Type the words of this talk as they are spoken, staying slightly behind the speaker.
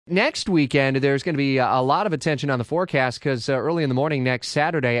next weekend, there's going to be a lot of attention on the forecast because early in the morning next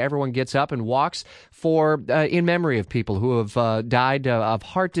Saturday, everyone gets up and walks in memory of people who have died of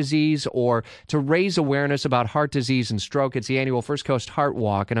heart disease or to raise awareness about heart disease and stroke. It's the annual First Coast Heart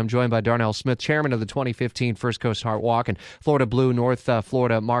Walk, and I'm joined by Darnell Smith, chairman of the 2015 First Coast Heart Walk and Florida Blue North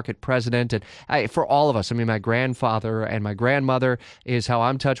Florida Market president. And for all of us, I mean, my grandfather and my grandmother is how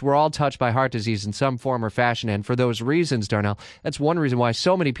I'm touched. We're all touched by heart disease in some form or fashion, and for those reasons, Darnell, that's one reason why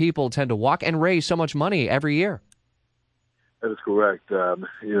so many people tend to walk and raise so much money every year. That is correct.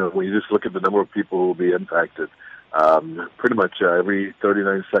 When you just look at the number of people who will be impacted, pretty much every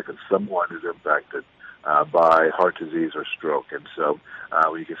 39 seconds someone is impacted by heart disease or stroke. And so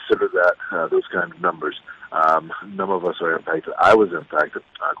when you consider that, those kind of numbers, none of us are impacted. I was impacted,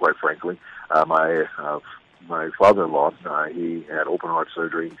 quite frankly. My father-in-law, he had open heart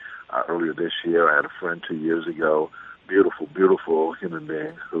surgery earlier this year. I had a friend 2 years ago, beautiful human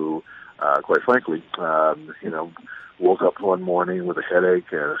being who, quite frankly, woke up one morning with a headache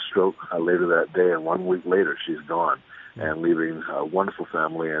and a stroke later that day, and 1 week later she's gone and leaving a wonderful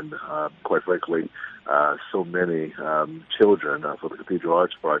family and, quite frankly, so many children for the Cathedral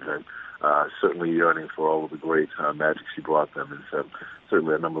Arts Project, certainly yearning for all of the great magic she brought them. And so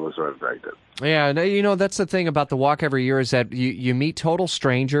certainly a number of us are impacted. Yeah, that's the thing about the walk every year is that you meet total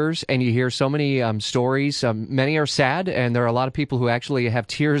strangers and you hear so many stories. Many are sad, and there are a lot of people who actually have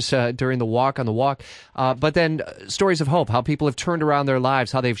tears during the walk on the walk. But then stories of hope, how people have turned around their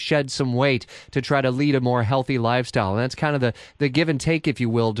lives, how they've shed some weight to try to lead a more healthy lifestyle. And that's kind of the give and take, if you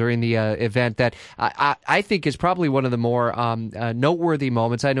will, during the event that I think is probably one of the more noteworthy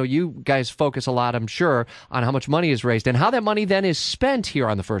moments. I know you guys focus a lot, I'm sure, on how much money is raised and how that money then is spent here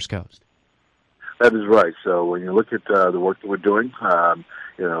on the First Coast. That is right. So when you look at the work that we're doing,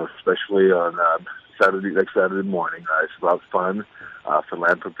 especially on next Saturday morning, it's about fun,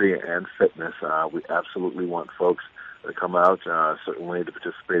 philanthropy, and fitness. We absolutely want folks to come out, certainly to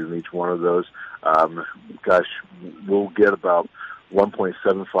participate in each one of those. We'll get about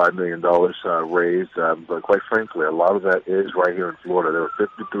 $1.75 million raised, but quite frankly, a lot of that is right here in Florida. There are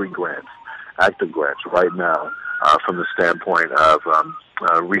 53 grants, active grants right now, from the standpoint of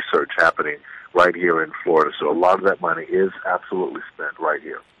research happening right here in Florida. So a lot of that money is absolutely spent right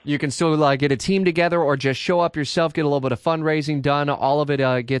here. You can still get a team together or just show up yourself, get a little bit of fundraising done. All of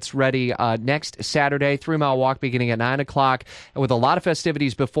it gets ready next Saturday, 3 Mile Walk beginning at 9 o'clock, with a lot of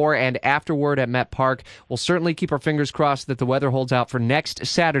festivities before and afterward at Met Park. We'll certainly keep our fingers crossed that the weather holds out for next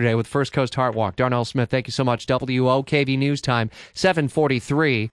Saturday with First Coast Heart Walk. Darnell Smith, thank you so much. WOKV News Time, 7:43.